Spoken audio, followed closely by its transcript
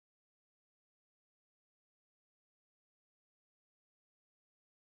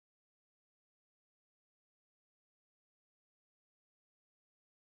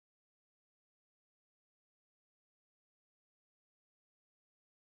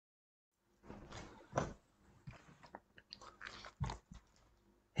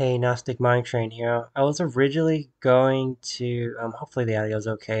Hey, Gnostic Mind Train here. I was originally going to, hopefully the audio's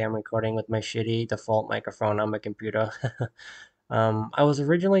okay. I'm recording with my shitty default microphone on my computer. I was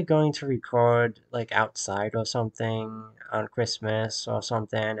originally going to record like outside or something on Christmas or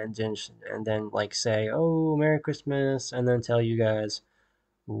something, and then like say, "Oh, Merry Christmas," and then tell you guys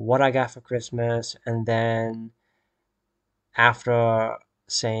what I got for Christmas, and then after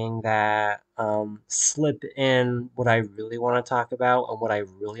saying that, slip in what I really want to talk about, and what I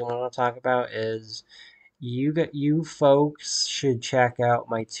really want to talk about is you folks should check out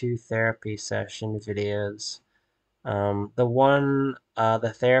my two therapy session videos.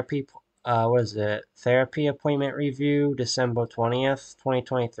 The therapy, what is it? Therapy appointment review, December 20th,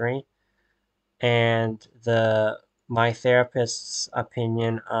 2023, and the my therapist's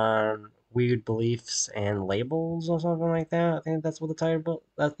opinion on weird beliefs and labels or something like that. I think that's what the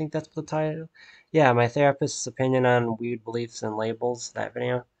title. Yeah, my therapist's opinion on weird beliefs and labels. That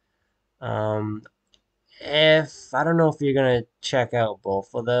video. Um, if I don't know if you're gonna check out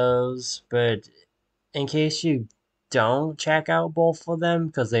both of those, but in case you don't check out both of them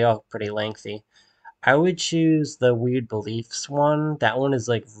because they are pretty lengthy, I would choose the weird beliefs one. That one is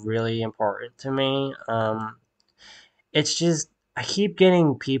like really important to me. It's just I keep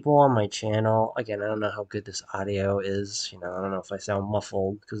getting people on my channel. Again, I don't know how good this audio is. I don't know if I sound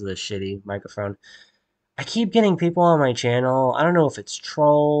muffled because of the shitty microphone. I keep getting people on my channel. I don't know if it's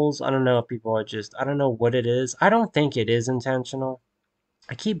trolls. I don't know if people are just, I don't know what it is. I don't think it is intentional.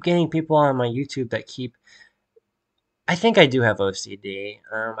 I keep getting people on my YouTube that keep, I think I do have OCD.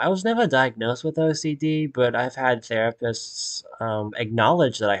 I was never diagnosed with OCD, but I've had therapists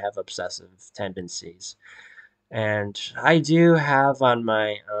acknowledge that I have obsessive tendencies. And I do have on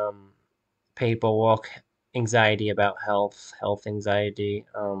my paperwork anxiety about health anxiety.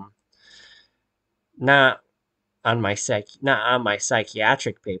 Not not on my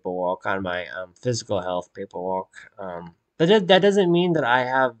psychiatric paperwork, on my physical health paperwork. That doesn't mean that I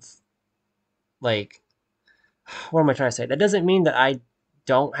have like what am I trying to say? That doesn't mean that I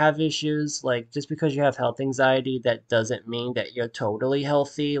don't have issues. Like just because you have health anxiety, that doesn't mean that you're totally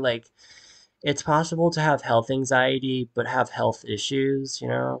healthy. Like it's possible to have health anxiety but have health issues.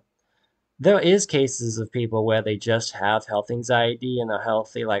 There is cases of people where they just have health anxiety and they're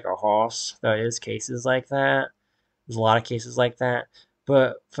healthy like a horse. There is cases like that. There's a lot of cases like that.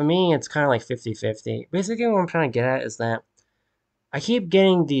 But for me, it's kind of like 50-50. Basically, what I'm trying to get at is that I keep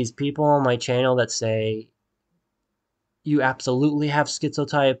getting these people on my channel that say, you absolutely have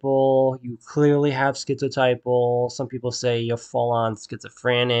schizotypal, you clearly have schizotypal. Some people say you're full on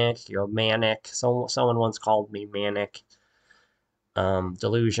schizophrenic, you're manic. Someone once called me manic,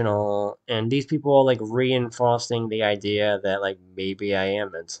 delusional. And these people are like reinforcing the idea that like maybe I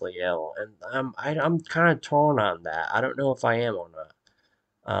am mentally ill. And I'm kind of torn on that. I don't know if I am or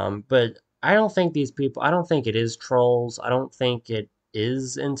not. But I don't think it is trolls. I don't think it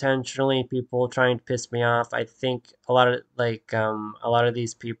is intentionally people trying to piss me off. I think a lot of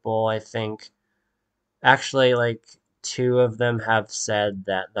these people, I think actually like two of them have said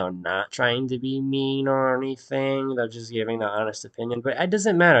that they're not trying to be mean or anything. They're just giving their honest opinion. But it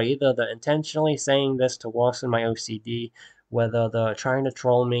doesn't matter. Either they're intentionally saying this to worsen my OCD, whether they're trying to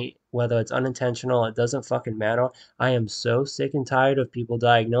troll me, whether it's unintentional, it doesn't fucking matter. I am so sick and tired of people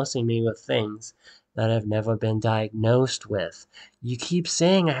diagnosing me with things that I've never been diagnosed with. You keep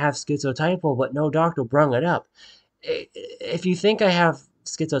saying I have schizotypal, but no doctor brung it up. If you think I have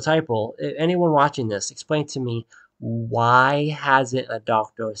schizotypal, anyone watching this, explain to me why hasn't a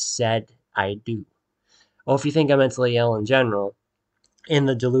doctor said I do? Or if you think I'm mentally ill in general, in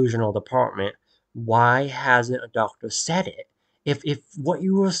the delusional department, why hasn't a doctor said it? If what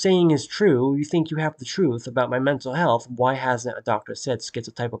you were saying is true, you think you have the truth about my mental health, why hasn't a doctor said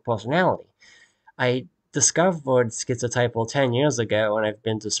schizotypal personality? I discovered schizotypal 10 years ago, and I've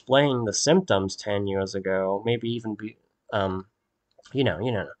been displaying the symptoms 10 years ago, maybe even um, you know,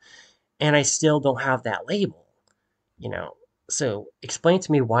 and I still don't have that label, you know. So explain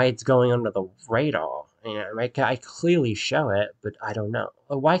to me why it's going under the radar. I clearly show it, but I don't know.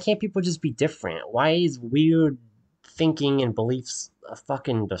 Why can't people just be different? Why is weird thinking and beliefs a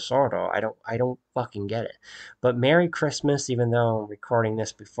fucking disorder? I don't fucking get it. But Merry Christmas, even though I'm recording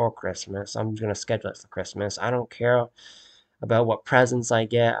this before Christmas. I'm gonna schedule it for Christmas. I don't care about what presents I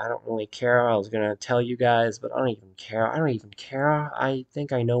get. I don't really care. I was gonna tell you guys, but I don't even care. I don't even care. I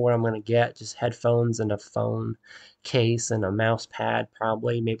think I know what I'm gonna get. Just headphones and a phone case and a mouse pad,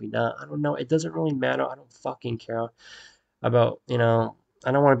 probably, maybe not. I don't know. It doesn't really matter. I don't fucking care about.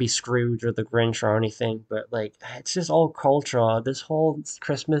 I don't want to be Scrooge or the Grinch or anything, but like it's just all culture. This whole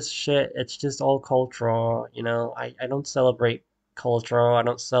Christmas shit, it's just all cultural. I don't celebrate culture. I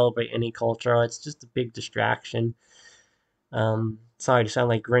don't celebrate any culture. It's just a big distraction. Sorry to sound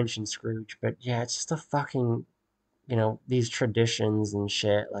like Grinch and Scrooge, but yeah, it's just a fucking, these traditions and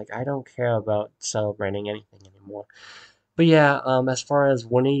shit. Like, I don't care about celebrating anything anymore. But yeah, as far as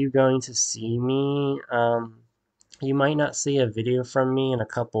when are you going to see me, you might not see a video from me in a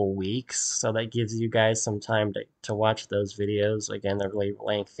couple weeks, so that gives you guys some time to watch those videos. Again, they're really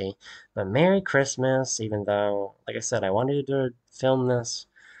lengthy. But Merry Christmas, even though, like I said, I wanted to film this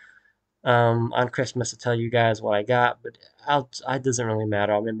on Christmas to tell you guys what I got, but it doesn't really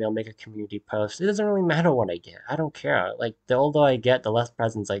matter. Maybe I'll make a community post. It doesn't really matter what I get. I don't care. Like, the older I get, the less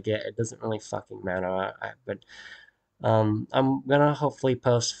presents I get. It doesn't really fucking matter. But I'm gonna hopefully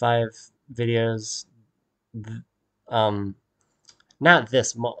post 5 videos. Um, not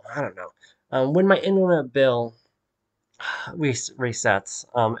this month. I don't know. When my internet bill resets,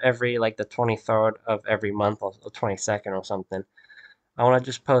 every like the 23rd of every month or the 22nd or something. I want to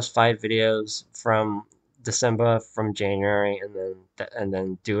just post 5 videos from December, from January, and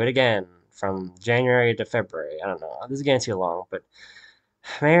then do it again from January to February. I don't know. This is getting too long, but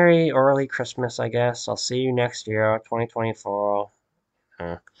Merry early Christmas, I guess. I'll see you next year, 2024.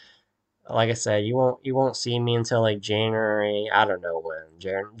 Like I said, you won't see me until like January. I don't know when.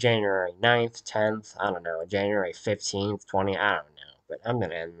 January 9th, 10th. I don't know. January 15th, 20th. I don't know. But I'm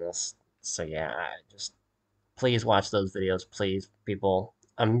gonna end this. So yeah, just please watch those videos, please, people.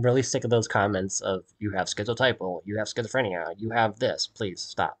 I'm really sick of those comments of you have schizotypal, you have schizophrenia, you have this. Please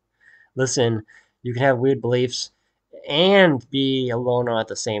stop. Listen, you can have weird beliefs and be a loner at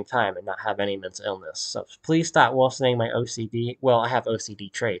the same time and not have any mental illness. So please stop worsening my OCD. Well, I have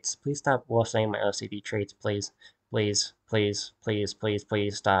OCD traits. Please stop worsening my OCD traits, please. Please, please, please, please,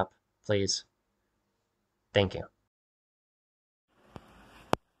 please stop. Please. Thank you.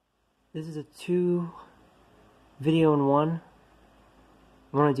 This is a 2 video in 1.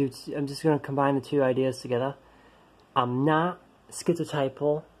 I'm just gonna combine the 2 ideas together. I'm not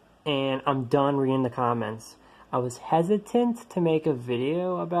schizotypal, and I'm done reading the comments. I was hesitant to make a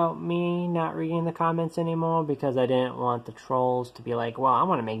video about me not reading the comments anymore because I didn't want the trolls to be like, well, I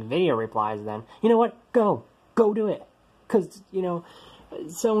want to make video replies then. You know what? Go do it. Because,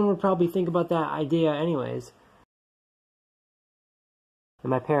 someone would probably think about that idea anyways. And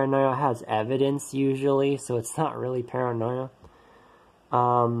my paranoia has evidence usually, so it's not really paranoia.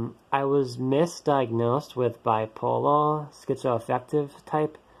 I was misdiagnosed with bipolar, schizoaffective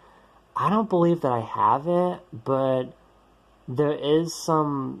type. I don't believe that I have it, but there is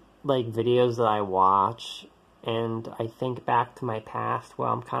some, videos that I watch, and I think back to my past where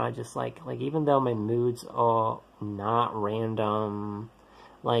I'm kind of just like, even though my moods are not random,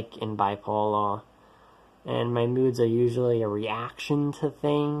 like in bipolar, and my moods are usually a reaction to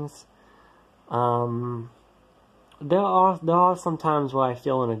things, there are some times where I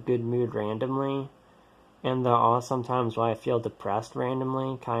feel in a good mood randomly, and there are some times where I feel depressed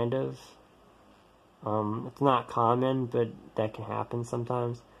randomly, kind of. It's not common, but that can happen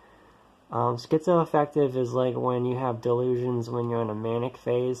sometimes. Schizoaffective is like when you have delusions when you're in a manic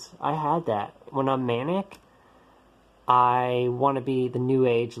phase. I had that. When I'm manic, I want to be the new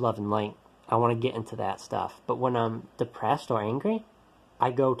age love and light. I want to get into that stuff. But when I'm depressed or angry,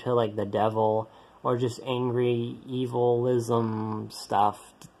 I go to the devil or just angry evilism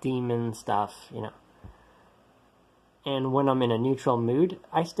stuff, demon stuff, And when I'm in a neutral mood,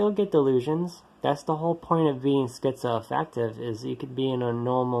 I still get delusions. That's the whole point of being schizoaffective, is you could be in a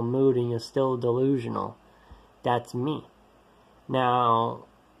normal mood and you're still delusional. That's me. Now,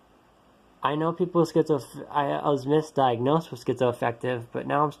 I know people with I was misdiagnosed with schizoaffective, but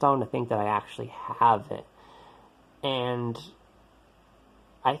now I'm starting to think that I actually have it. And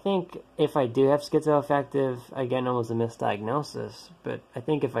I think if I do have schizoaffective, again, it was a misdiagnosis, but I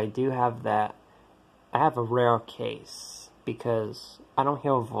think if I do have that, I have a rare case, because I don't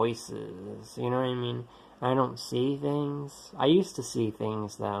hear voices, you know what I mean? I don't see things. I used to see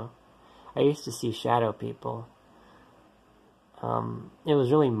things, though. I used to see shadow people. It was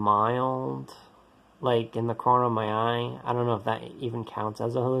really mild, like in the corner of my eye. I don't know if that even counts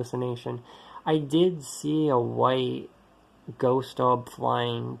as a hallucination. I did see a white ghost orb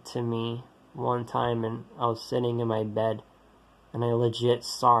flying to me one time, and I was sitting in my bed, and I legit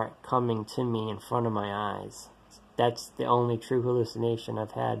saw it coming to me in front of my eyes. That's the only true hallucination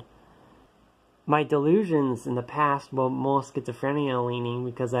I've had. My delusions in the past were more schizophrenia leaning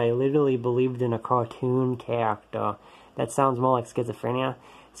because I literally believed in a cartoon character. That sounds more like schizophrenia.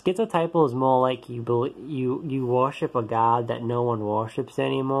 Schizotypal is more like you worship a god that no one worships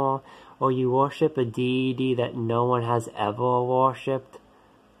anymore, or you worship a deity that no one has ever worshipped.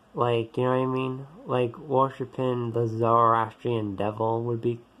 Like, you know what I mean? Like, worshiping the Zoroastrian devil would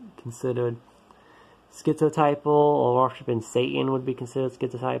be considered schizotypal, or worshiping Satan would be considered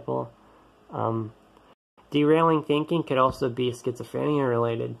schizotypal. Derailing thinking could also be schizophrenia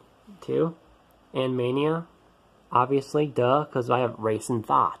related, too. And mania, obviously, duh, because I have racing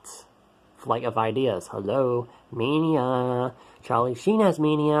thoughts. Flight of ideas. Hello, mania. Charlie Sheen has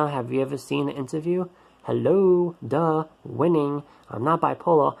mania. Have you ever seen the interview? Hello, duh, winning. I'm not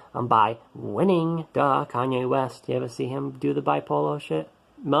bipolar, I'm by winning, duh. Kanye West, you ever see him do the bipolar shit?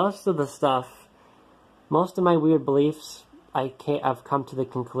 Most of the stuff, most of my weird beliefs, I've come to the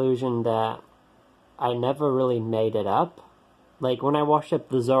conclusion that I never really made it up. Like, when I worship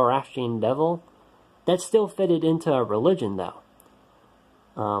the Zoroastrian devil, that still fitted into a religion, though.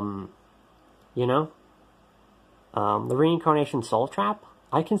 You know? The reincarnation soul trap,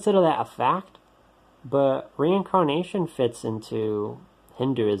 I consider that a fact, but reincarnation fits into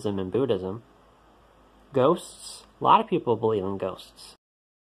Hinduism and Buddhism. Ghosts, a lot of people believe in ghosts.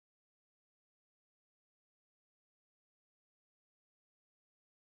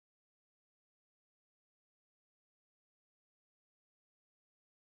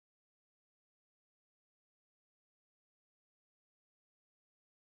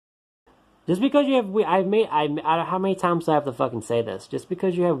 Just because you have, how many times do I have to fucking say this? Just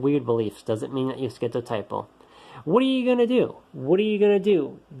because you have weird beliefs doesn't mean that you're schizotypal. What are you gonna do? What are you gonna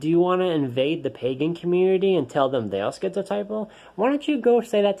do? Do you want to invade the pagan community and tell them they're schizotypal? Why don't you go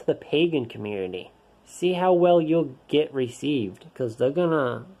say that to the pagan community? See how well you'll get received, because they're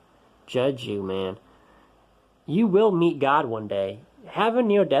gonna judge you, man. You will meet God one day.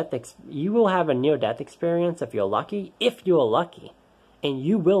 You will have a near-death experience if you're lucky. If you're lucky. And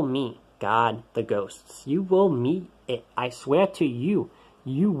you will meet God, the ghosts. You will meet it. I swear to you,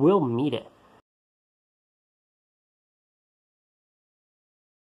 you will meet it.